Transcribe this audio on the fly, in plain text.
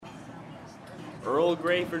Earl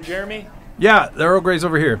Grey for Jeremy? Yeah, the Earl Grey's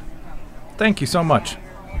over here. Thank you so much.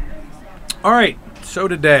 All right, so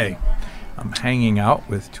today I'm hanging out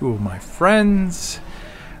with two of my friends.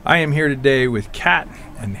 I am here today with Kat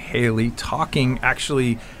and Haley talking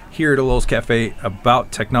actually here at Lowell's Cafe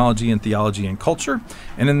about technology and theology and culture.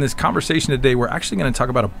 And in this conversation today, we're actually going to talk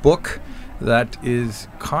about a book that is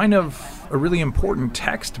kind of a really important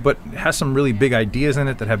text, but has some really big ideas in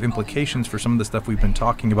it that have implications for some of the stuff we've been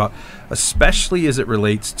talking about, especially as it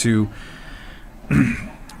relates to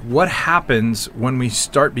what happens when we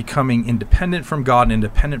start becoming independent from God and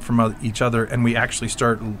independent from each other, and we actually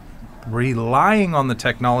start relying on the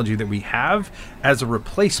technology that we have as a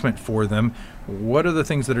replacement for them. What are the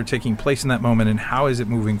things that are taking place in that moment, and how is it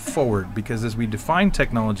moving forward? Because as we define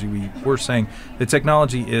technology, we're saying that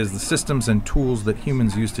technology is the systems and tools that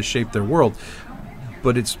humans use to shape their world,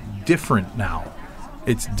 but it's different now.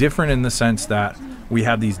 It's different in the sense that we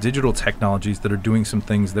have these digital technologies that are doing some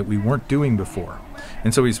things that we weren't doing before.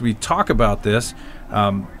 And so as we talk about this,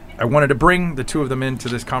 I wanted to bring the two of them into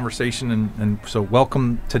this conversation, and so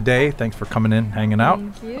welcome today. Thanks for coming in, hanging out.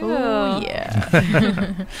 Thank you. Oh,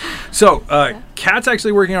 yeah. So, Kat's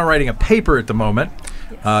actually working on writing a paper at the moment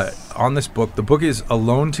on this book. The book is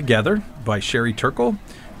Alone Together by Sherry Turkle,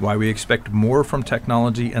 Why We Expect More from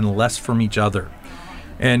Technology and Less from Each Other.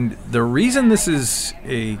 And the reason this is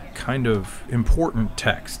a kind of important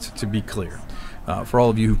text, to be clear, for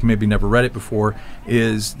all of you who've maybe never read it before,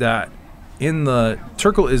 is that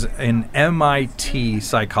Turkle is an MIT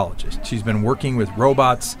psychologist. She's been working with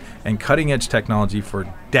robots and cutting-edge technology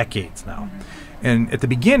for decades now. And at the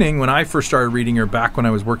beginning, when I first started reading her back when I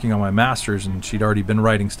was working on my master's, and she'd already been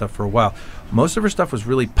writing stuff for a while, most of her stuff was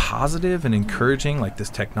really positive and encouraging, like this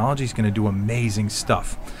technology is going to do amazing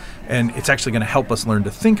stuff. And it's actually going to help us learn to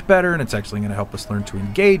think better, and it's actually going to help us learn to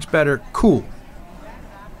engage better. Cool.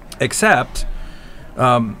 Except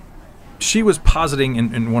she was positing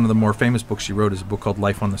in one of the more famous books she wrote is a book called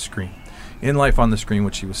Life on the Screen. In Life on the Screen,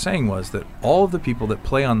 what she was saying was that all of the people that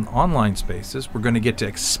play on online spaces were going to get to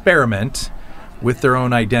experiment with their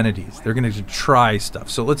own identities. They're going to try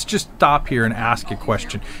stuff. So let's just stop here and ask a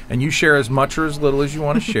question. And you share as much or as little as you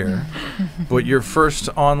want to share. But your first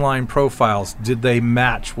online profiles, did they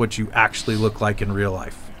match what you actually look like in real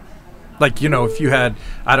life? Like, you know, if you had,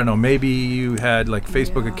 I don't know, maybe you had like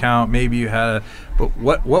Facebook account, maybe you had but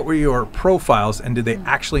what were your profiles, and did they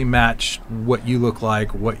actually match what you look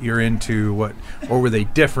like, what you're into, or were they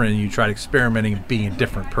different and you tried experimenting and being a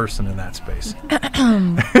different person in that space?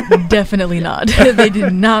 Definitely not. They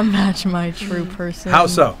did not match my true person. How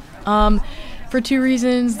so? For two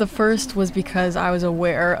reasons. The first was because I was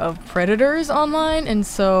aware of predators online, and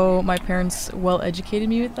so my parents well educated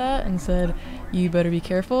me with that and said, you better be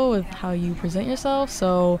careful with how you present yourself.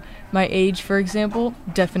 So my age, for example,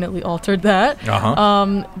 definitely altered that.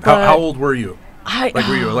 How old were you?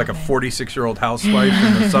 Were you like a 46-year-old housewife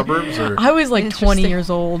in the suburbs? Or? I was like 20 years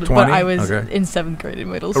old, 20? but I was Okay. in 7th grade in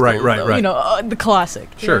middle school. Right. You know, the classic.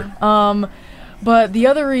 Sure. But the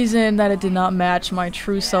other reason that it did not match my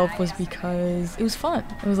true self was because it was fun.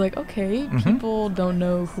 It was like, okay, people don't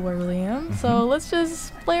know who I really am, so let's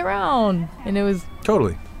just play around. And it was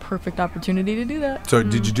Totally. perfect opportunity to do that. So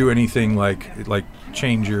did you do anything like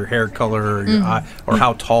change your hair color or your eye, or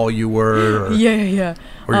how tall you were? Or, Yeah.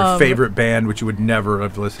 Or your favorite band, which you would never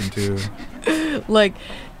have listened to? Like,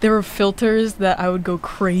 there were filters that I would go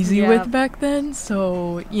crazy with back then.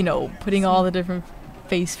 So, you know, putting all the different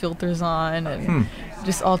face filters on and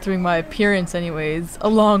just altering my appearance anyways,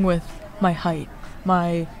 along with my height,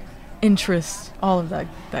 my interests, all of that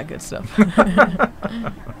good stuff.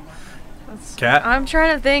 Kat? I'm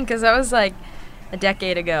trying to think, because that was like a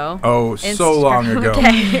decade ago. Oh, so long ago.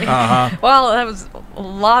 Okay. Uh-huh. Well, that was a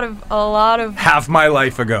lot of Half my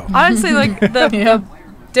life ago. honestly, like the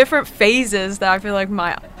different phases that I feel like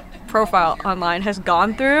my profile online has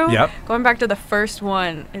gone through. Yep. Going back to the first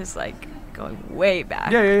one is like going way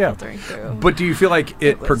back. Yeah. Filtering through. But do you feel like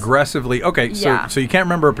it was- progressively... Okay, Yeah. so you can't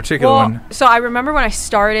remember a particular Well, one. so I remember when I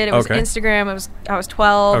started, it was Okay. Instagram. I was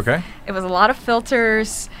 12. Okay. It was a lot of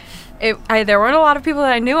filters. There weren't a lot of people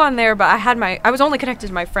that I knew on there, but I was only connected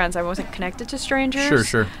to my friends. I wasn't connected to strangers.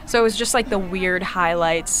 Sure. So it was just like the weird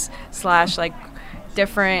highlights / like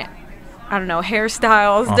different, I don't know,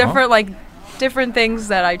 hairstyles, different things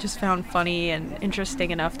that I just found funny and interesting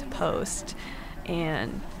enough to post,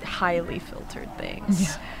 and highly filtered things.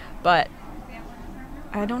 Yeah. But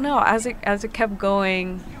I don't know, as it kept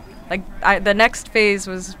going, like the next phase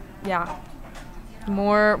was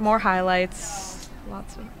more highlights,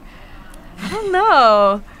 lots of, I don't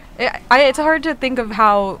know. It's hard to think of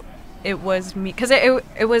how it was me, because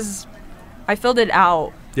it was, I filled it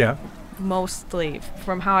out Yeah. mostly,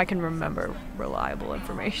 from how I can remember, reliable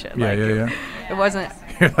information. Yeah. It wasn't.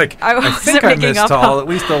 You're like, I I wasn't think I making missed up tall. At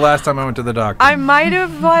least the last time I went to the doctor. I might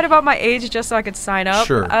have lied about my age just so I could sign up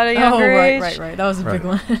at a younger age. Right. That was a big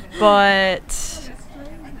one. But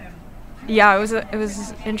yeah, it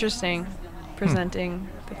was interesting presenting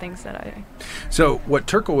the things that I. So what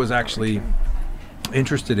Turkle was actually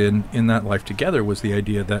interested in that Life Together was the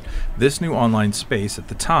idea that this new online space at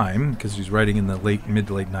the time, because he was writing in the mid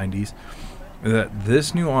to late 90s, that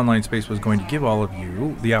this new online space was going to give all of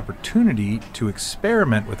you the opportunity to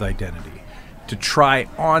experiment with identity, to try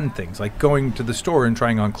on things, like going to the store and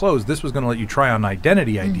trying on clothes. This was going to let you try on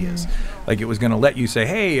identity ideas. Like it was going to let you say,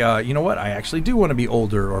 hey, you know what, I actually do want to be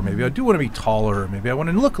older, or maybe I do want to be taller, or maybe I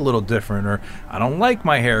want to look a little different, or I don't like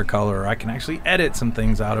my hair color, or I can actually edit some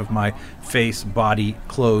things out of my face, body,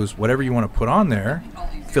 clothes, whatever you want to put on there,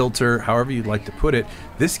 filter, however you'd like to put it.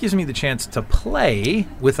 This gives me the chance to play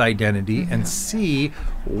with identity and see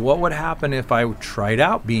what would happen if I tried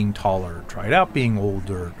out being taller, tried out being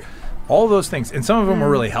older, all those things. And some of them were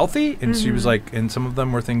really healthy, and she was like, and some of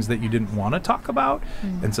them were things that you didn't want to talk about.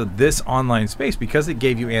 And so this online space, because it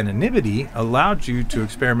gave you anonymity, allowed you to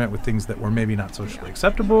experiment with things that were maybe not socially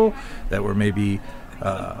acceptable, that were maybe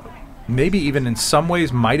even in some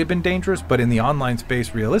ways might have been dangerous, but in the online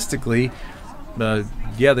space, realistically,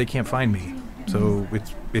 they can't find me. So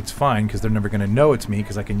it's fine, because they're never going to know it's me,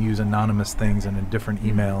 because I can use anonymous things and a different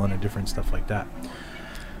email and a different stuff like that.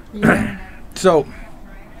 Yeah. So,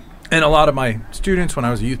 and a lot of my students, when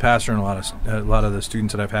I was a youth pastor, and a lot of the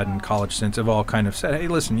students that I've had in college since, have all kind of said, hey,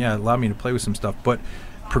 listen, allow me to play with some stuff. But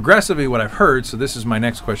progressively, what I've heard, so this is my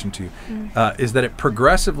next question to you, is that it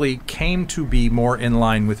progressively came to be more in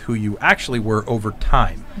line with who you actually were over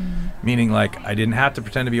time. Meaning, like, I didn't have to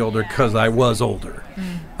pretend to be older because I was older.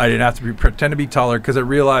 I didn't have to pretend to be taller because I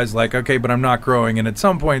realized, like, okay, but I'm not growing. And at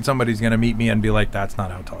some point, somebody's going to meet me and be like, that's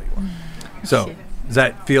not how tall you are. So does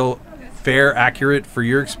that feel fair, accurate for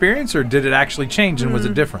your experience, or did it actually change, and was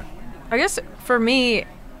it different? I guess for me,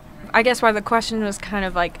 why the question was kind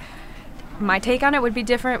of like, my take on it would be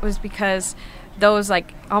different was because those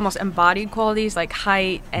like almost embodied qualities like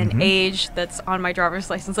height and age that's on my driver's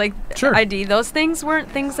license, like ID, those things weren't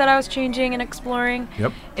things that I was changing and exploring.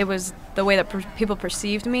 It was the way that people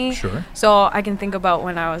perceived me. So I can think about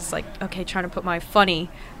when I was like, okay, trying to put my funny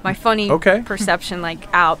perception like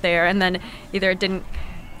out there, and then either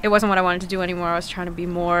it wasn't what I wanted to do anymore. I was trying to be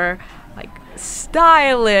more like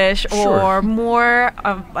stylish or more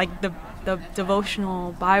of like the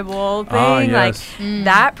devotional Bible thing, like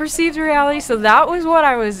that perceived reality. So that was what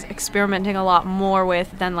I was experimenting a lot more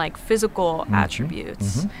with than like physical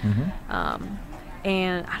attributes.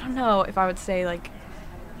 And I don't know if I would say like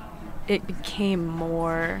it became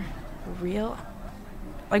more real,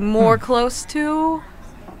 like more close to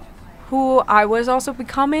who I was also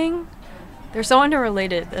becoming. They're so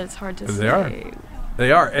interrelated that it's hard to say.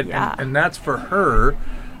 They are. And that's for her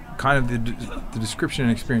kind of the description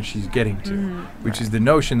and experience she's getting to, which is the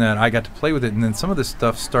notion that I got to play with it, and then some of this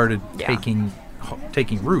stuff started taking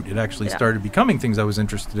root. It actually started becoming things I was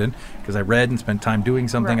interested in, because I read and spent time doing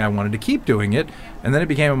something. I wanted to keep doing it, and then it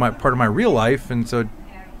became part of my real life, and so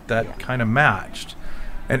that kind of matched.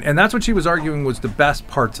 And that's what she was arguing was the best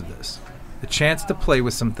parts of this. The chance to play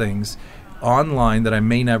with some things online that I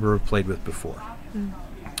may never have played with before.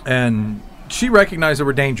 And she recognized there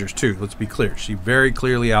were dangers too, let's be clear. She very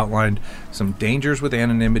clearly outlined some dangers with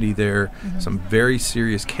anonymity there, some very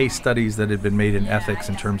serious case studies that had been made in ethics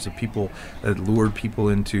in terms of people that lured people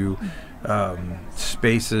into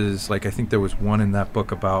spaces. Like I think there was one in that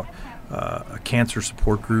book about a cancer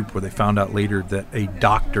support group where they found out later that a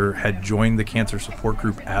doctor had joined the cancer support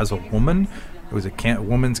group as a woman. It was a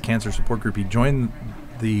woman's cancer support group. He joined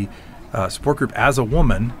the support group as a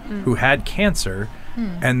woman who had cancer,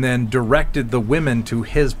 and then directed the women to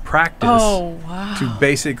his practice to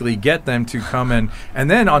basically get them to come in. And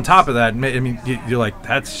then on top of that, I mean, you're like,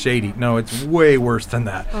 that's shady. No, it's way worse than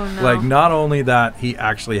that. Like, not only that, he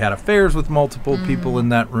actually had affairs with multiple people in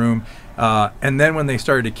that room. And then when they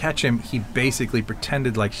started to catch him, he basically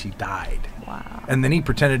pretended like she died. And then he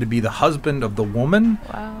pretended to be the husband of the woman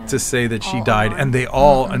to say that she died. And they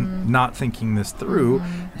all, and not thinking this through,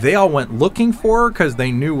 they all went looking for her because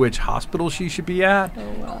they knew which hospital she should be at.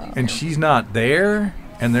 And she's not there.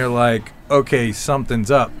 And they're like, okay,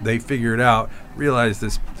 something's up. They figure it out, realize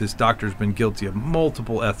this doctor's been guilty of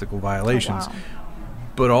multiple ethical violations.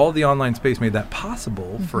 But all the online space made that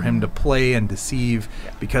possible for him to play and deceive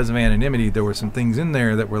because of anonymity. There were some things in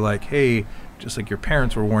there that were like, hey, just like your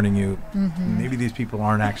parents were warning you, maybe these people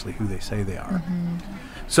aren't actually who they say they are.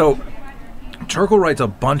 So Turkle writes a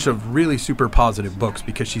bunch of really super positive books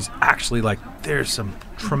because she's actually like, there's some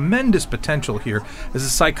tremendous potential here. As a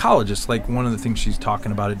psychologist, like one of the things she's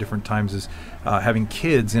talking about at different times is having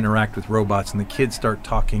kids interact with robots, and the kids start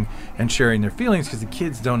talking and sharing their feelings because the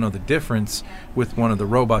kids don't know the difference with one of the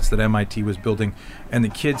robots that MIT was building, and the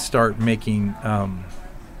kids start making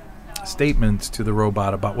statements to the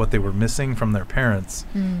robot about what they were missing from their parents.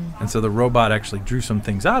 And so the robot actually drew some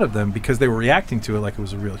things out of them because they were reacting to it like it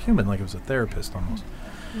was a real human, like it was a therapist almost.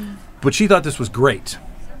 But she thought this was great.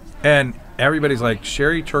 And everybody's like,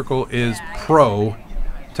 Sherry Turkle is pro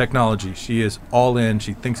technology. She is all in.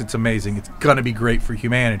 She thinks it's amazing. It's going to be great for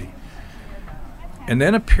humanity. And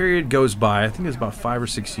then a period goes by, I think it's about 5 or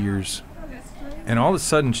 6 years, and all of a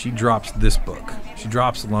sudden she drops this book. She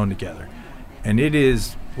drops Alone Together. And it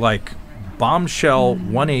is like bombshell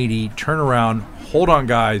 180, turn around, hold on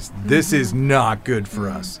guys, this is not good for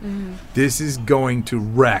us. This is going to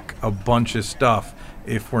wreck a bunch of stuff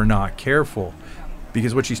if we're not careful.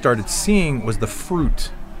 Because what she started seeing was the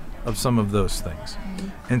fruit of some of those things.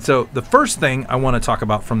 And so the first thing I want to talk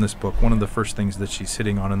about from this book, one of the first things that she's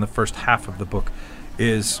hitting on in the first half of the book,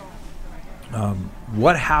 is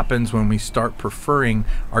what happens when we start preferring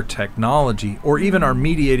our technology or even our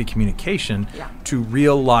mediated communication to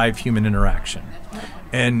real live human interaction.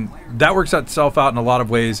 And that works itself out in a lot of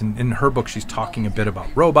ways. And in her book, she's talking a bit about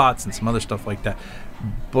robots and some other stuff like that.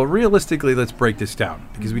 But realistically, let's break this down,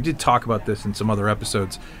 because we did talk about this in some other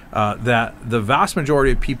episodes, that the vast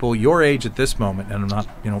majority of people your age at this moment, and I'm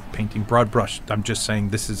not, painting broad brush, I'm just saying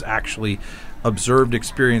this is actually observed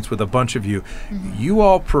experience with a bunch of you. You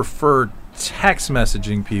all prefer text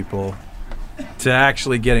messaging people to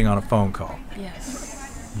actually getting on a phone call.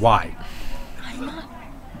 Yes. Why? I'm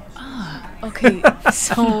not. Okay.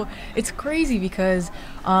 So it's crazy because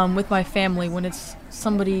with my family, when it's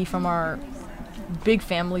somebody from our big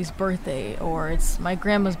family's birthday or it's my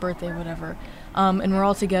grandma's birthday, whatever, and we're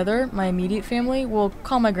all together, my immediate family will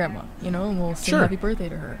call my grandma, and we'll sing happy birthday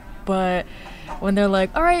to her. But when they're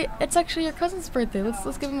like, all right, it's actually your cousin's birthday,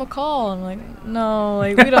 let's give him a call, I'm like, no,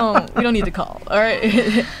 like we don't need to call, all right?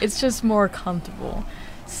 It's just more comfortable.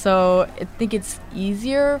 So I think it's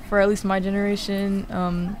easier for at least my generation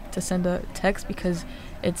to send a text because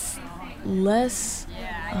it's less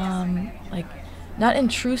not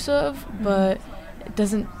intrusive, but it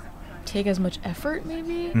doesn't take as much effort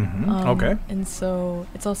maybe. Okay. And so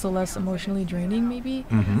it's also less emotionally draining maybe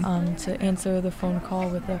to answer the phone call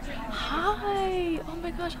with a hi, oh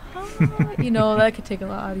my gosh, hi. That could take a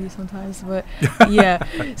lot out of you sometimes, but yeah.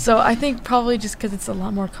 So I think probably just because it's a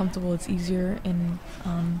lot more comfortable, it's easier, and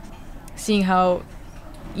seeing how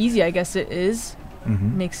easy I guess it is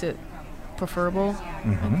makes it preferable.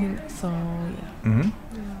 I think so.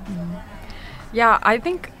 Yeah, I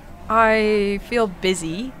think I feel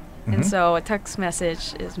busy. And so a text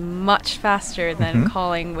message is much faster than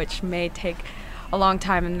calling, which may take a long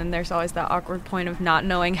time. And then there's always that awkward point of not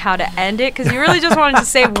knowing how to end it, because you really just wanted to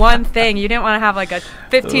say one thing. You didn't want to have like a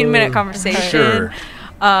 15-minute conversation. Sure.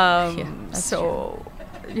 So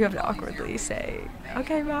you have to awkwardly say,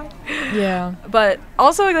 okay, bye. Yeah. But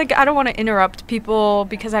also, like, I don't want to interrupt people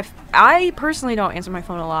because I personally don't answer my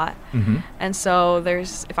phone a lot. And so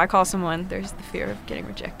if I call someone, there's the fear of getting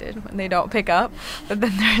rejected when they don't pick up. But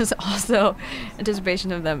then there's also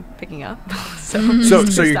anticipation of them picking up. So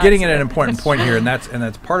you're getting at an important point here, and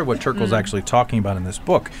that's part of what Turkle's actually talking about in this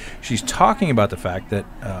book. She's talking about the fact that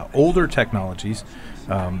older technologies,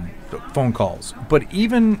 phone calls, but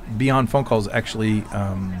even beyond phone calls, actually,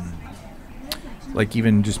 like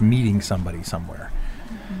even just meeting somebody somewhere,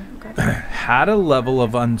 had a level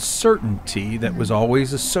of uncertainty that was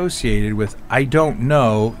always associated with, I don't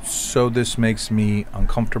know, so this makes me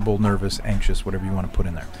uncomfortable, nervous, anxious, whatever you want to put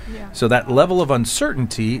in there. So that level of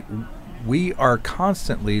uncertainty, we are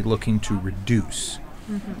constantly looking to reduce.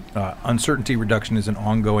 Uncertainty reduction is an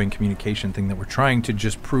ongoing communication thing that we're trying to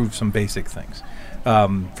just prove some basic things.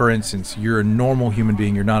 For instance, you're a normal human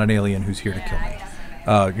being. You're not an alien who's here to kill me.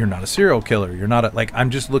 You're not a serial killer. You're not I'm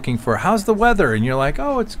just looking for, how's the weather? And you're like,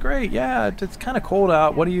 oh, it's great. Yeah, it's kind of cold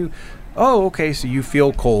out. What do you, oh, okay. So you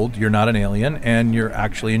feel cold. You're not an alien and you're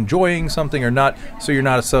actually enjoying something or not. So you're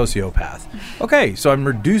not a sociopath. Okay. So I'm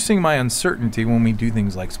reducing my uncertainty when we do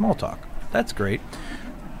things like small talk. That's great.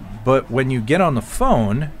 But when you get on the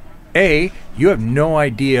phone, you have no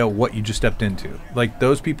idea what you just stepped into. Like,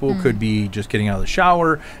 those people could be just getting out of the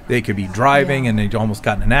shower. They could be driving and they'd almost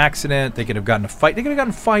gotten an accident. They could have gotten a fight. They could have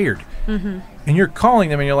gotten fired. And you're calling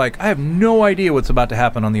them and you're like, I have no idea what's about to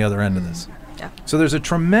happen on the other end of this. So there's a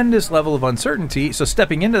tremendous level of uncertainty. So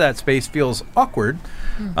stepping into that space feels awkward,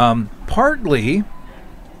 partly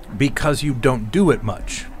because you don't do it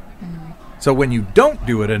much. So when you don't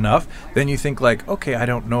do it enough, then you think like, okay, I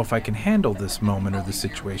don't know if I can handle this moment or this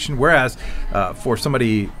situation. Whereas for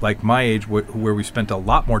somebody like my age, where we spent a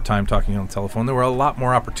lot more time talking on the telephone, there were a lot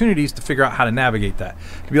more opportunities to figure out how to navigate that.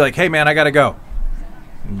 To be like, hey, man, I got to go.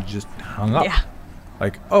 And you just hung up. Yeah.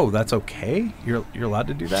 Like, oh, that's okay? You're allowed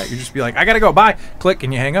to do that? You just be like, I got to go, bye. Click,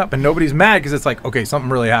 and you hang up. And nobody's mad because it's like, okay, something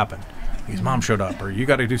really happened. His mom showed up, or you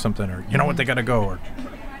got to do something, or you know what, they got to go, or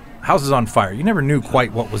house is on fire. You never knew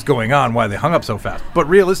quite what was going on, why they hung up so fast. But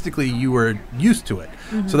realistically, you were used to it.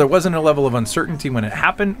 So there wasn't a level of uncertainty when it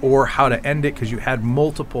happened or how to end it because you had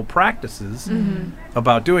multiple practices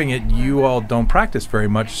about doing it. You all don't practice very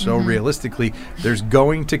much, so realistically, there's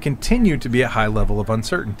going to continue to be a high level of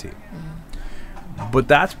uncertainty. But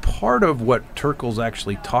that's part of what Turkle's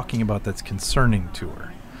actually talking about that's concerning to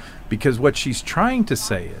her. Because what she's trying to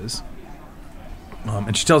say is,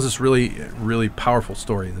 and she tells this really powerful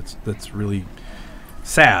story that's really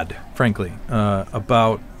sad, frankly,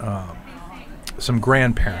 about some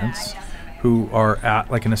grandparents who are at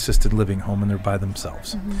like an assisted living home and they're by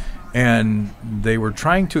themselves. And they were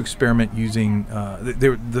trying to experiment using,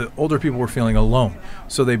 the older people were feeling alone.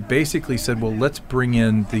 So they basically said, well, let's bring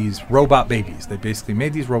in these robot babies. They basically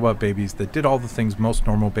made these robot babies that did all the things most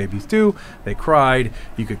normal babies do. They cried.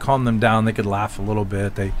 You could calm them down. They could laugh a little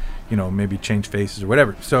bit. They, maybe change faces or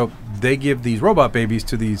whatever. So they give these robot babies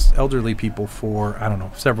to these elderly people for, I don't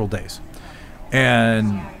know, several days.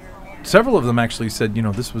 And several of them actually said,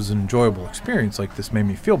 this was an enjoyable experience. Like, this made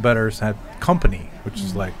me feel better. It had company, which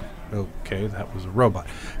is like, okay, that was a robot.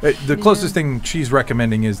 The closest thing she's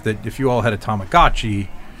recommending is that if you all had a Tamagotchi,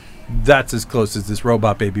 that's as close as this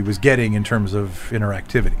robot baby was getting in terms of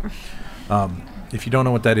interactivity. If you don't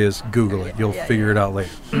know what that is, Google it. You'll figure it out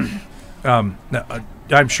later. Now,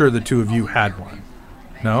 I'm sure the two of you had one.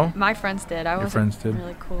 No? My friends did. I wasn't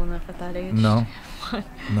really cool enough at that age. No?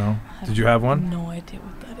 No? Did you have one? No idea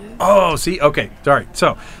what that is. Oh, see? Okay. All right.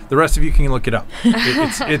 So the rest of you can look it up.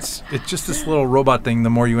 It's just this little robot thing. The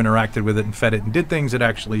more you interacted with it and fed it and did things, it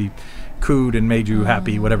actually cooed and made you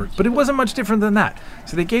happy, whatever. But it wasn't much different than that.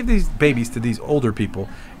 So they gave these babies to these older people.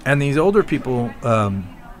 And these older people,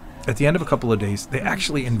 at the end of a couple of days, they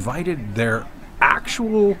actually invited their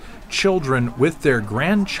actual children with their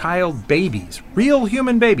grandchild babies, real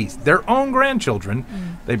human babies, their own grandchildren.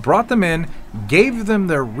 They brought them in, gave them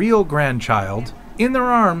their real grandchild in their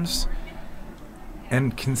arms,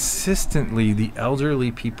 and consistently the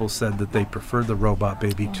elderly people said that they preferred the robot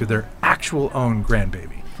baby to their actual own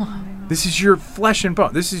grandbaby. This is your flesh and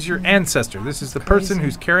bone. This is your ancestor. This is the person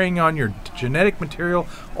who's carrying on your genetic material,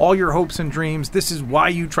 all your hopes and dreams. This is why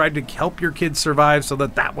you tried to help your kids survive so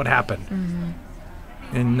that would happen.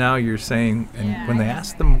 And now you're saying, and when they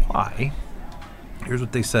asked them why, here's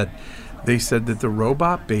what they said. They said that the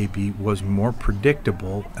robot baby was more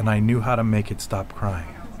predictable and I knew how to make it stop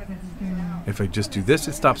crying. If I just do this,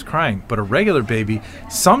 it stops crying. But a regular baby,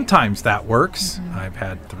 sometimes that works. I've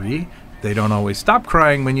had 3. They don't always stop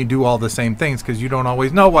crying when you do all the same things because you don't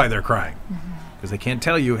always know why they're crying. Because they can't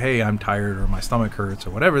tell you, hey, I'm tired or my stomach hurts or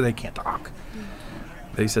whatever. They can't talk.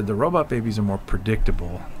 They said the robot babies are more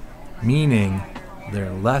predictable, meaning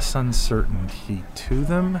there's less uncertainty to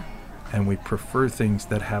them, and we prefer things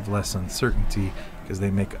that have less uncertainty because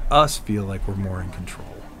they make us feel like we're more in control.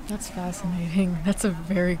 That's fascinating. That's a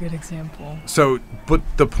very good example. So, but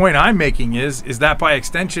the point I'm making is that by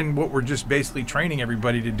extension, what we're just basically training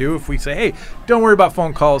everybody to do, if we say, hey, don't worry about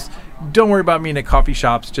phone calls, don't worry about meeting at coffee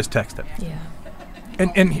shops, just text them. Yeah.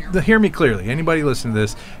 And hear me clearly. Anybody listening to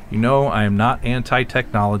this, I am not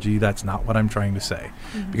anti-technology. That's not what I'm trying to say.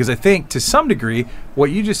 Because I think, to some degree, what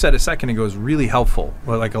you just said a second ago is really helpful.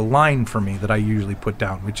 Or like a line for me that I usually put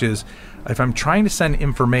down, which is, if I'm trying to send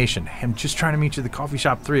information, I'm just trying to meet you at the coffee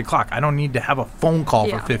shop at 3 o'clock. I don't need to have a phone call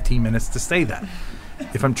for 15 minutes to say that.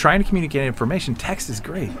 If I'm trying to communicate information, text is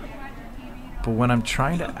great. But when I'm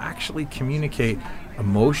trying to actually communicate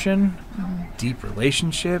emotion, deep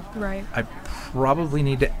relationship, I probably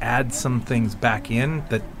need to add some things back in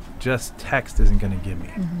that just text isn't going to give me.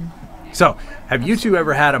 So, have you two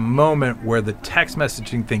ever had a moment where the text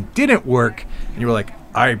messaging thing didn't work and you were like,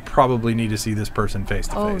 I probably need to see this person face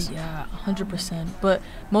to face? Oh, yeah, 100%. But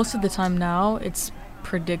most of the time now, it's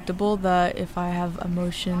predictable that if I have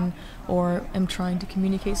emotion or am trying to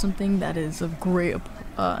communicate something that is of great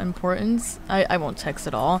importance, I won't text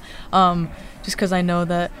at all. Just because I know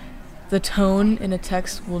that the tone in a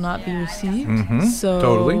text will not be received. So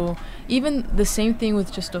totally. Even the same thing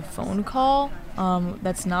with just a phone call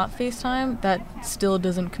that's not FaceTime, that still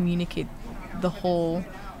doesn't communicate the whole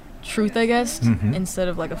truth, I guess, instead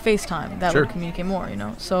of like a FaceTime that would communicate more,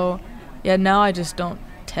 So yeah, now I just don't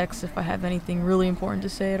text if I have anything really important to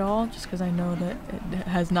say at all, just because I know that it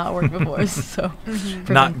has not worked before. So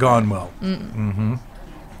Not gone well.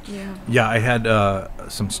 Yeah. Yeah, I had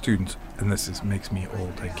some students, and makes me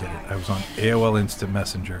old, I get it. I was on AOL Instant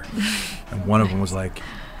Messenger, and one of them was like,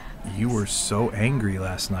 "You were so angry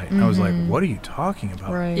last night." And I was like, "What are you talking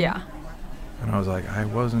about?" Right. Yeah. And I was like, "I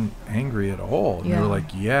wasn't angry at all." And they Yeah. were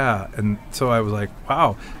like, "Yeah." And so I was like,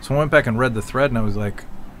 "Wow." So I went back and read the thread, and I was like,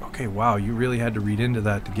 "Okay, wow, you really had to read into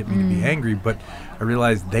that to get me to be angry." But I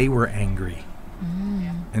realized they were angry.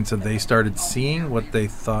 And so they started seeing what they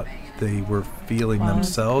thought they were feeling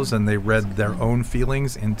themselves, and they read their own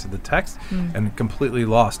feelings into the text and completely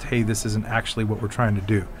lost, hey, this isn't actually what we're trying to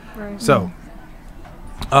do. Right. So,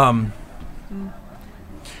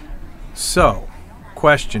 so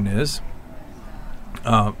question is,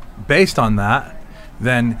 based on that,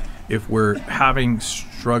 then if we're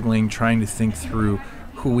struggling, trying to think through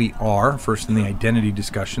who we are, first in the identity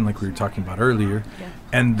discussion like we were talking about earlier,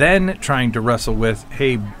 and then trying to wrestle with,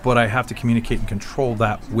 hey, but I have to communicate and control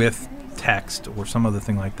that with text or some other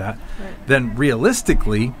thing like that, then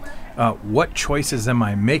realistically, what choices am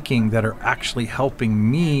I making that are actually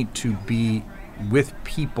helping me to be with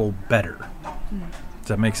people better? Does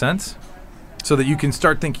that make sense? So that you can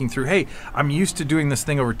start thinking through, hey, I'm used to doing this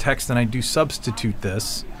thing over text and I do substitute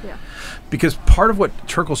this. Yeah. Because part of what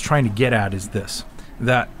Turkle's trying to get at is this,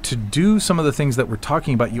 that to do some of the things that we're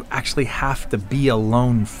talking about, you actually have to be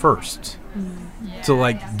alone first. So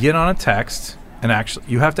like get on a text and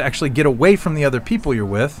you have to actually get away from the other people you're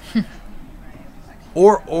with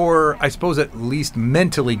or I suppose at least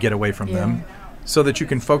mentally get away from them so that you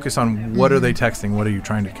can focus on what are they texting, what are you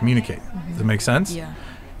trying to communicate. Does that make sense? Yeah.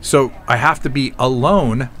 So I have to be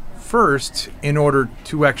alone first in order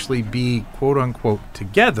to actually be quote unquote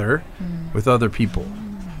together with other people.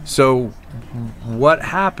 So what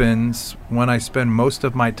happens when I spend most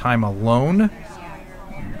of my time alone,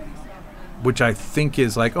 which I think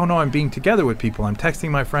is like, oh no, I'm being together with people. I'm texting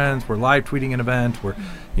my friends. We're live tweeting an event. We're,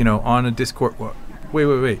 on a Discord.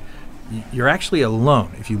 Wait. You're actually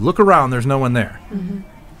alone. If you look around, there's no one there.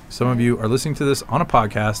 Some of you are listening to this on a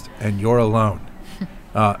podcast and you're alone.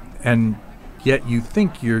 And yet you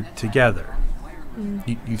think you're together.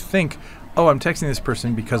 You think, oh, I'm texting this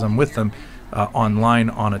person because I'm with them online,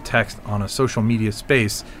 on a text, on a social media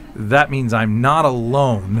space. That means I'm not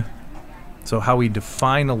alone. So how we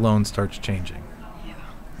define alone starts changing.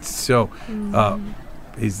 So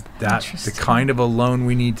is that the kind of alone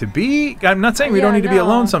we need to be? I'm not saying we don't need to be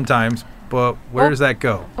alone sometimes, but where does that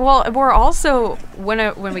go? Well, we're also,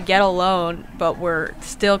 when we get alone, but we're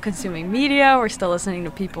still consuming media, we're still listening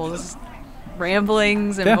to people's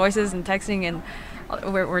ramblings and voices and texting, and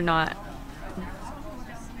we're not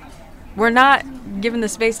given the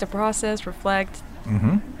space to process, reflect,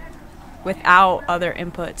 without other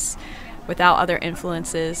inputs, without other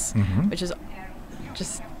influences, which is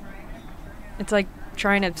just, it's like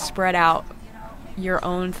trying to spread out your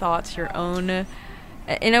own thoughts, your own,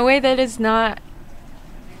 in a way that is not,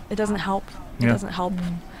 it doesn't help. It doesn't help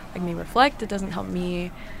like me reflect. It doesn't help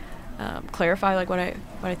me clarify like what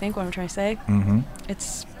I think, what I'm trying to say.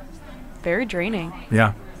 It's very draining.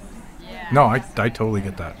 Yeah. No, I totally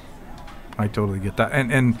get that. I totally get that.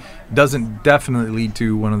 And doesn't definitely lead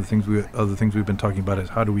to one of the other things we've been talking about is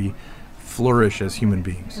how do we flourish as human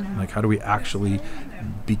beings? Like how do we actually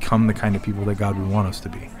become the kind of people that God would want us to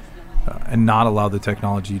be? And not allow the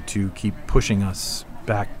technology to keep pushing us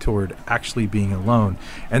back toward actually being alone.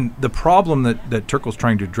 And the problem that Turkle's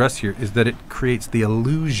trying to address here is that it creates the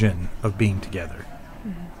illusion of being together.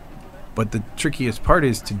 But the trickiest part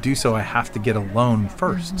is to do so, I have to get alone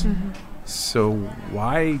first. So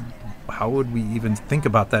how would we even think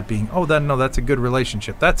about that being, that's a good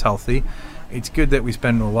relationship. That's healthy. It's good that we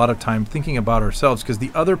spend a lot of time thinking about ourselves, because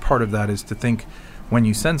the other part of that is to think when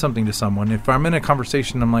you send something to someone, if I'm in a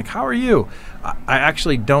conversation, I'm like, how are you? I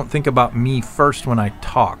actually don't think about me first when I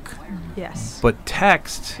talk. Yes. But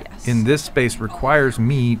text in this space requires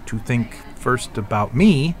me to think first about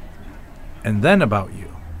me and then about you.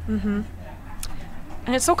 And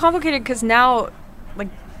it's so complicated because now, like,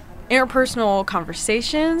 interpersonal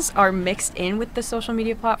conversations are mixed in with the social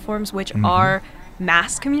media platforms, which are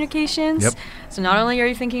mass communications. So not only are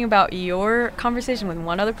you thinking about your conversation with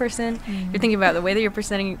one other person, you're thinking about the way that you're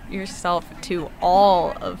presenting yourself to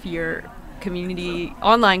all of your community,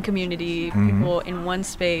 online community, people in one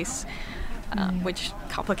space, which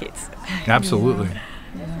complicates. Absolutely.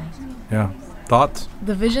 Yeah. Thoughts?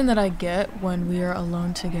 The vision that I get when we are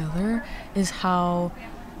alone together is how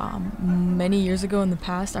many years ago in the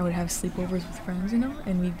past I would have sleepovers with friends,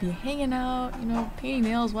 and we'd be hanging out, painting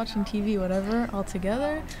nails, watching TV, whatever, all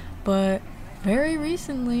together. But very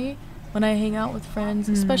recently, when I hang out with friends,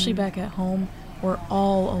 especially back at home, we're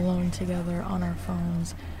all alone together on our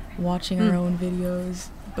phones, watching our own videos,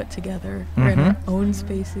 but together. We're in our own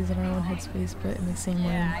spaces, in our own headspace, but in the same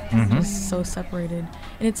way. Just so separated.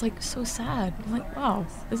 And it's like so sad. I'm like, wow,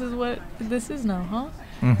 this is what this is now,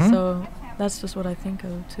 huh? So that's just what I think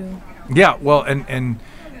of too. Yeah, well,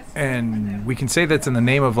 and we can say that's in the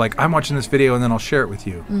name of like, I'm watching this video and then I'll share it with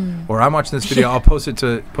you, or I'm watching this video, I'll post it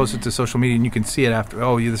to social media and you can see it after.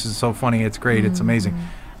 Oh, this is so funny, it's great, it's amazing.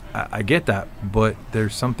 I get that, but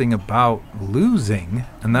there's something about losing,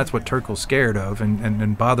 and that's what Turkle's scared of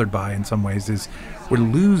and bothered by in some ways, is we're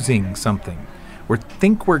losing something. We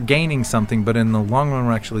think we're gaining something, but in the long run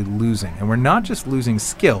we're actually losing, and we're not just losing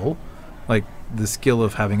skill, like the skill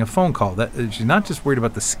of having a phone call. That she's not just worried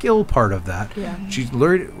about the skill part of that. Yeah. She's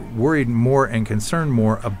worried more and concerned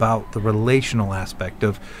more about the relational aspect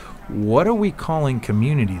of what are we calling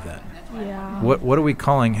community then? Yeah. What are we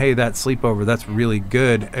calling, hey, that sleepover, that's really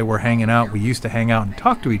good, and we're hanging out. We used to hang out and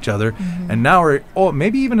talk to each other, and now we're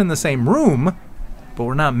maybe even in the same room, but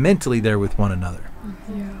we're not mentally there with one another.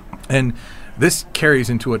 Yeah. And this carries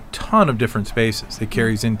into a ton of different spaces. It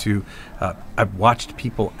carries into, I've watched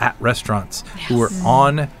people at restaurants who are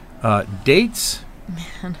on dates,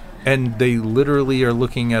 and they literally are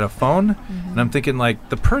looking at a phone, and I'm thinking, like,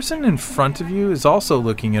 the person in front of you is also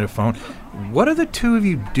looking at a phone. What are the two of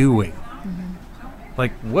you doing?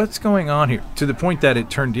 Like, what's going on here? To the point that it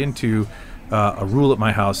turned into a rule at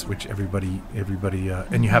my house, which everybody,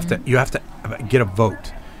 and you have to get a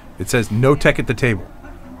vote. It says no tech at the table.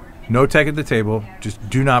 No tech at the table. Just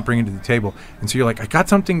do not bring it to the table. And so you're like, I got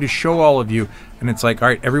something to show all of you. And it's like, all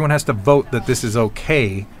right, everyone has to vote that this is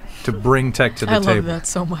okay to bring tech to the table. I love that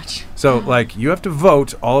so much. So, like, you have to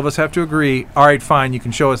vote. All of us have to agree. All right, fine. You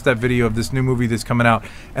can show us that video of this new movie that's coming out.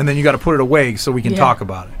 And then you got to put it away so we can talk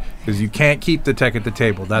about it. Because you can't keep the tech at the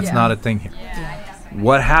table. That's not a thing here. Yeah.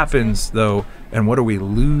 What happens, though, and what are we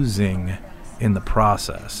losing in the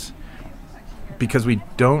process? Because we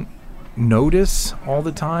don't notice all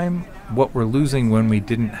the time what we're losing when we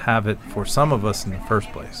didn't have it for some of us in the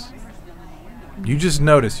first place. You just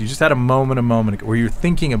notice. You just had a moment where you're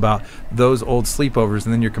thinking about those old sleepovers,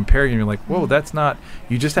 and then you're comparing, and you're like, whoa, that's not...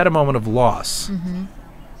 You just had a moment of loss.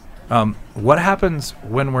 What happens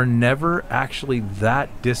when we're never actually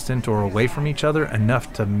that distant or away from each other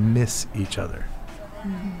enough to miss each other?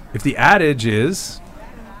 If the adage is,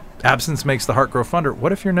 absence makes the heart grow fonder,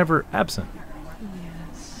 what if you're never absent?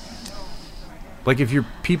 Like, if your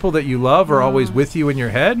people that you love are always with you in your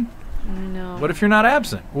head, no. What if you're not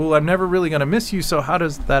absent? Well, I'm never really going to miss you, so how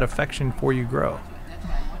does that affection for you grow?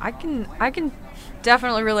 I can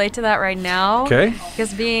definitely relate to that right now. Okay.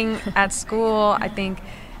 Because being at school, I think,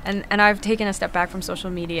 and I've taken a step back from social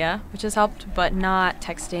media, which has helped, but not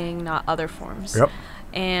texting, not other forms. Yep.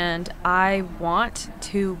 And I want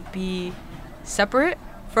to be separate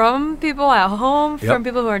from people at home, from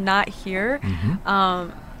people who are not here.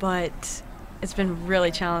 But it's been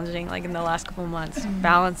really challenging, like in the last couple of months,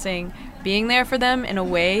 balancing being there for them in a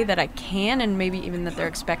way that I can, and maybe even that they're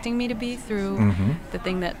expecting me to be through the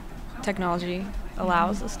thing that technology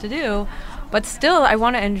allows us to do. But still, I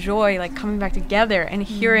want to enjoy like coming back together and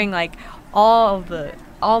hearing like all the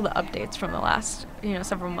updates from the last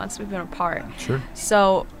several months we've been apart. Sure.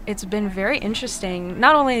 So it's been very interesting.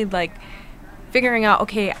 Not only like figuring out,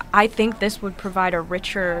 okay, I think this would provide a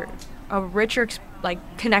richer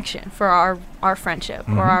like connection for our friendship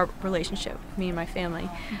or our relationship, me and my family,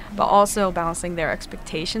 but also balancing their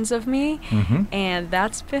expectations of me, and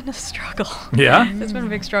that's been a struggle. Yeah, it's been a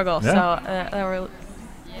big struggle. Yeah. So that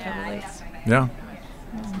relates. Yeah.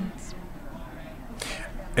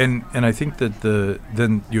 And I think that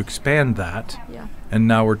then you expand that, and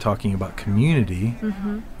now we're talking about community,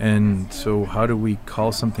 and so how do we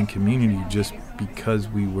call something community just because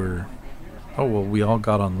we were... Oh, well, we all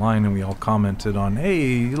got online and we all commented on, hey,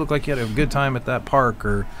 you look like you had a good time at that park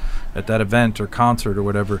or at that event or concert or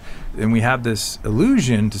whatever. And we have this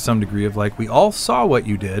illusion to some degree of like, we all saw what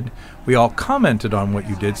you did. We all commented on what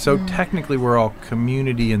you did. So technically we're all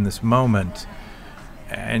community in this moment.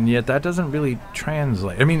 And yet that doesn't really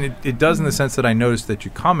translate. I mean, it does in the sense that I noticed that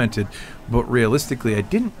you commented, but realistically, I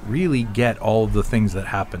didn't really get all of the things that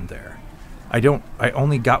happened there. I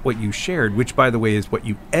only got what you shared, which, by the way, is what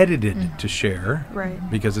you edited to share.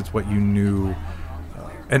 Right. Because it's what you knew.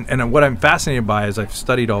 And what I'm fascinated by as I've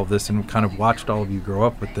studied all of this and kind of watched all of you grow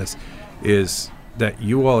up with this is that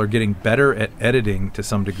you all are getting better at editing to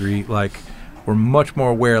some degree. Like, We're much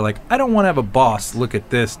more aware, like, I don't want to have a boss look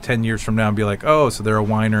at this 10 years from now and be like, oh, so they're a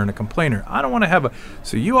whiner and a complainer. I don't want to have a...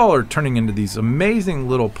 So you all are turning into these amazing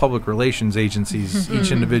little public relations agencies,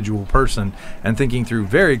 each individual person, and thinking through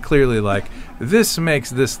very clearly, like, this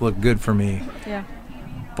makes this look good for me. Yeah.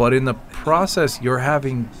 But in the process, you're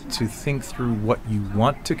having to think through what you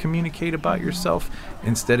want to communicate about yourself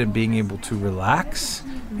instead of being able to relax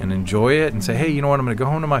and enjoy it and say, hey, you know what, I'm going to go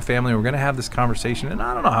home to my family. We're going to have this conversation, and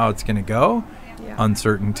I don't know how it's going to go. Yeah.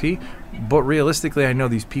 Uncertainty. But realistically, I know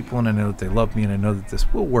these people, and I know that they love me, and I know that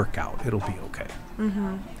this will work out. It'll be okay.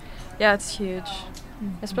 Mm-hmm. Yeah, it's huge.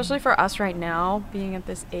 Especially for us right now, being at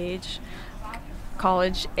this age,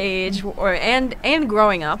 college age, and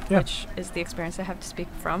growing up, which is the experience I have to speak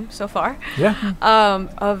from so far. Yeah.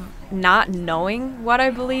 Of not knowing what I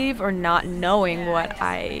believe or not knowing what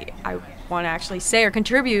I want to actually say or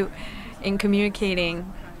contribute in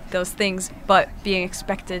communicating those things, but being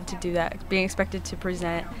expected to do that, being expected to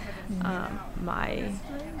present my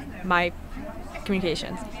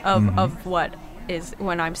communications of what is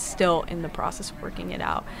when I'm still in the process of working it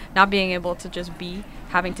out, not being able to just be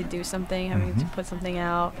having to do something, having to put something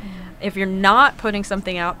out. If you're not putting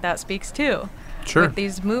something out, that speaks too. Sure. With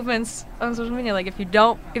these movements on social media, like if you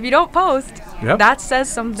don't post, that says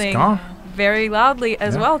something very loudly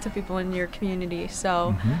as well to people in your community.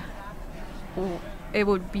 So it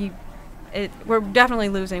would be, we're definitely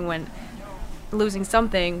losing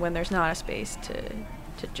something when there's not a space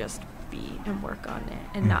to just be and work on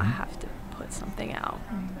it and not have to put something out.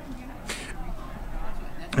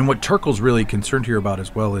 And what Turkle's really concerned here about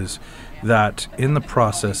as well is that in the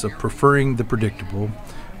process of preferring the predictable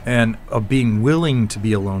and of being willing to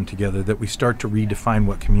be alone together, that we start to redefine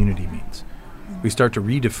what community means. We start to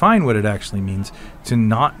redefine what it actually means to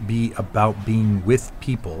not be about being with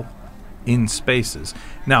people in spaces.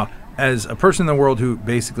 Now, as a person in the world who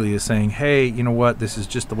basically is saying, hey, you know what, this is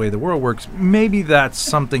just the way the world works, maybe that's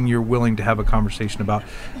something you're willing to have a conversation about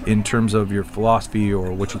in terms of your philosophy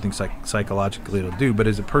or what you think psychologically it'll do. But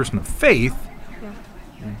as a person of faith,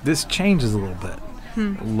 this changes a little bit.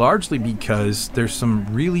 Largely because there's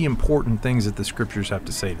some really important things that the scriptures have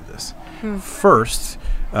to say to this. First,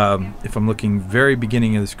 if I'm looking very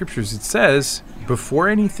beginning of the scriptures, it says before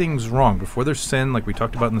anything's wrong, before there's sin, like we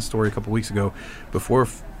talked about in the story a couple weeks ago, before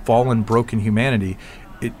fallen, broken humanity,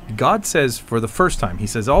 God says for the first time, he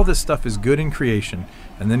says all this stuff is good in creation,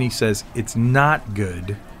 and then he says it's not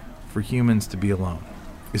good for humans to be alone.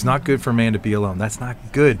 It's not good for man to be alone. That's not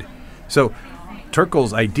good. So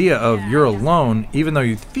Turkle's idea of you're alone, even though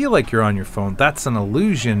you feel like you're on your phone, that's an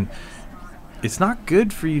illusion. It's not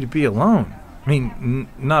good for you to be alone. I mean,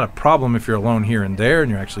 not a problem if you're alone here and there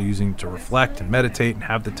and you're actually using it to reflect and meditate and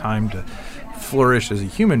have the time to flourish as a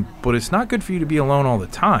human, but it's not good for you to be alone all the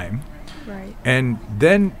time. Right. And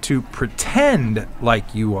then to pretend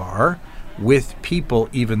like you are with people,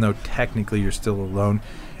 even though technically you're still alone,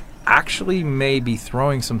 actually may be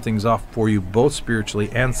throwing some things off for you, both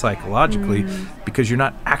spiritually and psychologically, because you're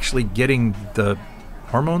not actually getting the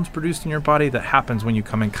hormones produced in your body that happens when you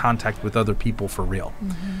come in contact with other people for real.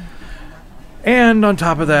 And on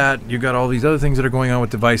top of that, you've got all these other things that are going on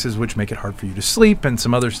with devices which make it hard for you to sleep and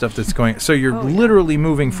some other stuff that's going... So you're literally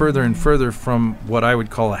moving further and further from what I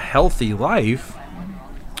would call a healthy life.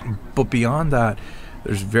 But beyond that,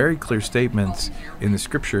 there's very clear statements in the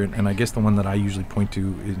scripture, and I guess the one that I usually point to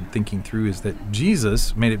in thinking through is that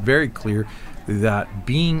Jesus made it very clear that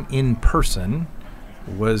being in person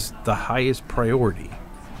was the highest priority.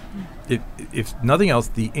 If nothing else,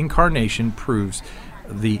 the incarnation proves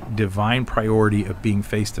the divine priority of being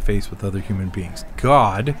face-to-face with other human beings.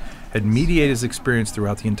 God had mediated his experience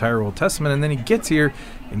throughout the entire Old Testament, and then he gets here,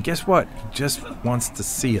 and guess what? He just wants to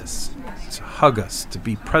see us, to hug us, to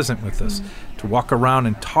be present with us, to walk around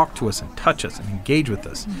and talk to us and touch us and engage with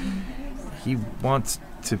us. He wants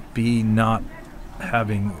to be not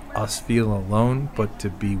having us feel alone, but to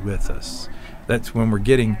be with us. That's when we're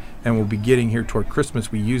getting, and we'll be getting here toward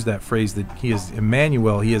Christmas, we use that phrase that he is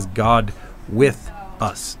Emmanuel, he is God with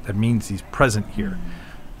us. That means he's present here.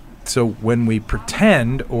 So when we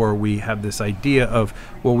pretend, or we have this idea of,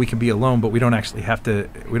 well, we can be alone, but we don't have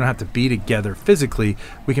to be together physically,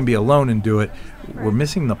 we can be alone and do it, we're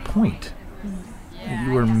missing the point.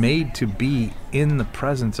 You were made to be in the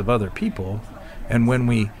presence of other people, and when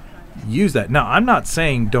we use that, now I'm not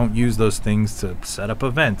saying don't use those things to set up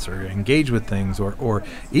events or engage with things, or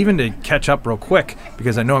even to catch up real quick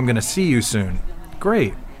because I know I'm going to see you soon.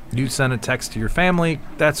 Great. You send a text to your family,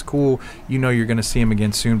 that's cool. You know you're going to see them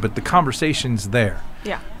again soon, but the conversation's there.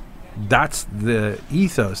 Yeah. That's the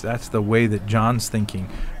ethos. That's the way that John's thinking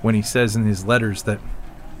when he says in his letters that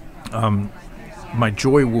my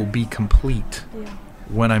joy will be complete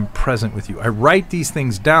when I'm present with you. I write these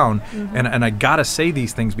things down, and I gotta say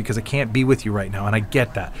these things because I can't be with you right now, and I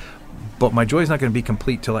get that. But my joy is not going to be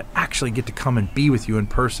complete till I actually get to come and be with you in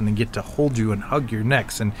person and get to hold you and hug your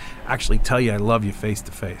necks and actually tell you I love you face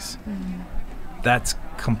to face. That's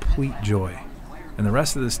complete joy. And the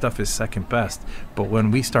rest of this stuff is second best. But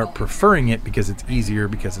when we start preferring it because it's easier,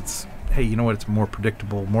 because it's, hey, you know what, it's more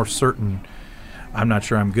predictable, more certain, I'm not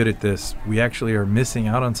sure I'm good at this, we actually are missing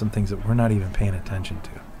out on some things that we're not even paying attention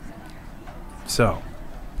to. So,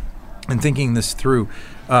 in thinking this through,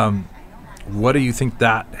 what do you think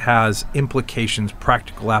that has implications,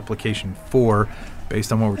 practical application for,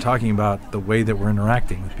 based on what we're talking about, the way that we're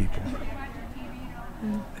interacting with people?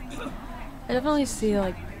 I definitely see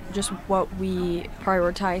like just what we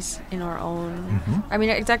prioritize in our own. I mean,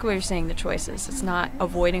 exactly what you're saying, the choices. It's not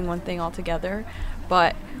avoiding one thing altogether,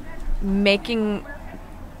 but reiterating,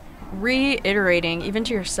 even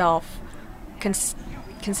to yourself,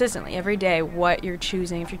 consistently every day what you're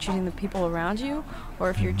choosing. If you're choosing the people around you, or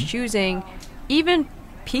if you're choosing even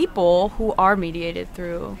people who are mediated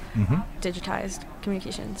through digitized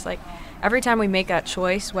communications. Like every time we make that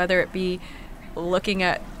choice, whether it be looking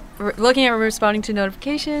at responding to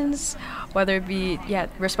notifications, whether it be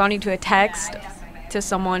responding to a text to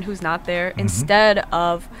someone who's not there, instead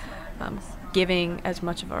of giving as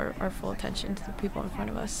much of our full attention to the people in front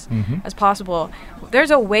of us as possible. There's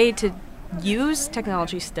a way to use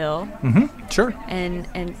technology still, Sure,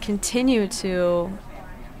 and continue to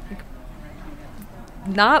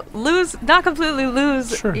not completely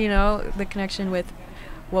lose, Sure. the connection with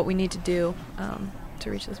what we need to do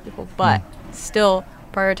to reach those people, but still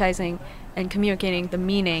prioritizing and communicating the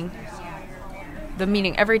meaning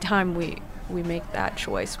every time we make that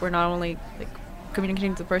choice. We're not only like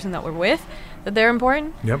communicating to the person that we're with that they're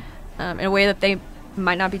important, in a way that they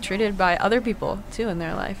might not be treated by other people too in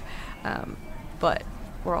their life, but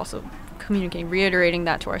we're also communicating, reiterating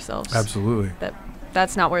that to ourselves. Absolutely.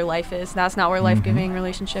 That's not where life is. That's not where life-giving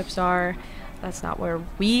relationships are. That's not where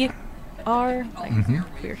we are. Like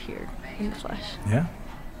we're here in the flesh.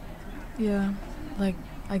 Yeah, like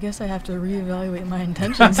I guess I have to reevaluate my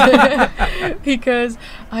intentions because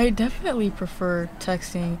I definitely prefer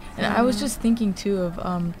texting. And I was just thinking too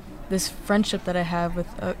of this friendship that I have with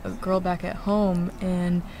a girl back at home,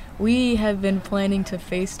 and we have been planning to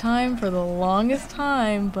FaceTime for the longest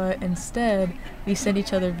time, but instead we send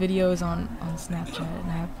each other videos on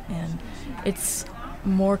Snapchat and it's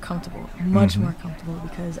more comfortable, much more comfortable,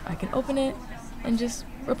 because I can open it and just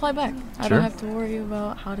reply back. I don't have to worry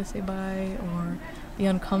about how to say bye or the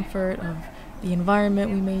uncomfort of the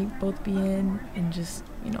environment we may both be in and just,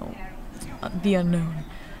 the unknown.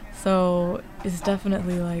 So it's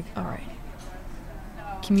definitely like, all right,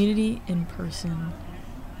 community in person,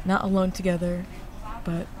 not alone together,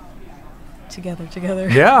 but together.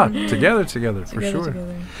 Yeah, together for sure.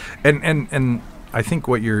 Together. And I think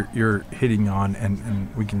what you're hitting on,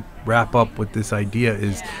 and we can wrap up with this idea,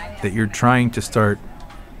 is that you're trying to start.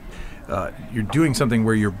 You're doing something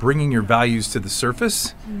where you're bringing your values to the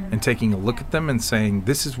surface and taking a look at them and saying,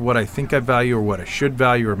 this is what I think I value, or what I should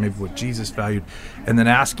value, or maybe what Jesus valued, and then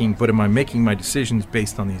asking, but am I making my decisions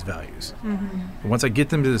based on these values? And once I get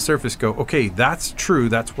them to the surface, go, okay, that's true,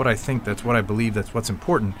 that's what I think, that's what I believe, that's what's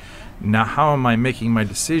important. Now, how am I making my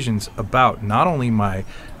decisions about not only my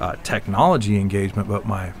technology engagement, but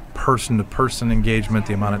my person-to-person engagement,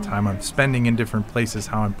 the amount of time I'm spending in different places,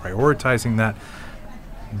 how I'm prioritizing that,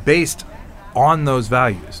 based on those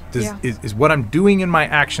values. Is what I'm doing in my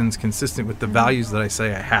actions consistent with the values that I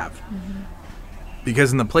say I have?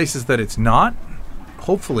 Because in the places that it's not,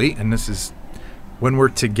 hopefully, and this is when we're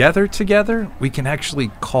together, we can actually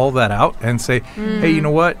call that out and say, hey, you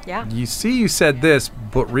know what? You see you said this,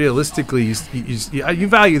 but realistically, you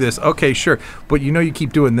value this. Okay, sure. But you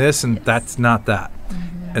keep doing this, and that's not that.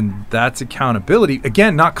 And that's accountability.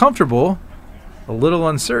 Again, not comfortable, a little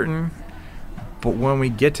uncertain. But when we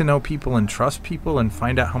get to know people and trust people and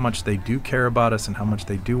find out how much they do care about us and how much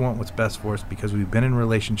they do want what's best for us, because we've been in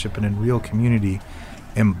relationship and in real community,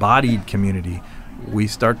 embodied community, we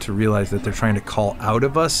start to realize that they're trying to call out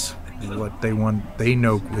of us what they want, they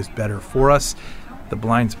know is better for us, the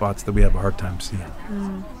blind spots that we have a hard time seeing.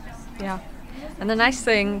 Yeah. And the nice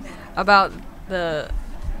thing about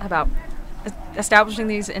establishing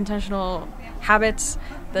these intentional habits,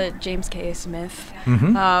 the James K. Smith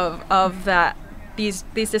of that, these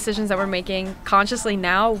decisions that we're making consciously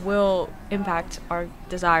now will impact our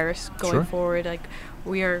desires going forward. Like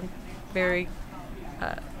we're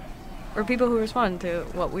people who respond to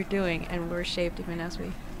what we're doing, and we're shaped even as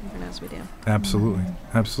we do. Absolutely.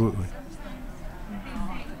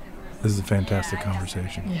 This is a fantastic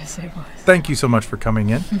conversation. Yes, it was. Thank you so much for coming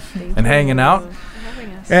in Thank and hanging you out. for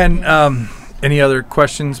having us. And any other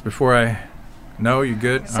questions before I... No, you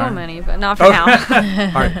good? So All right. many, but not for now.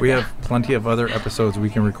 All right, we have plenty of other episodes we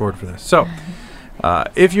can record for this. So,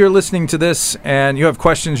 if you're listening to this and you have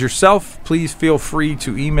questions yourself, please feel free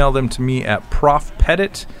to email them to me at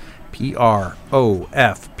profpettit, PROFPETTITT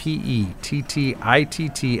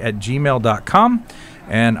 @gmail.com,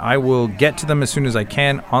 and I will get to them as soon as I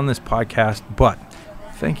can on this podcast. But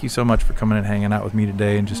thank you so much for coming and hanging out with me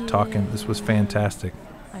today and just talking. This was fantastic.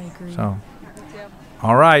 I agree. So,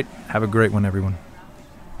 all right, have a great one, everyone.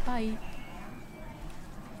 Bye.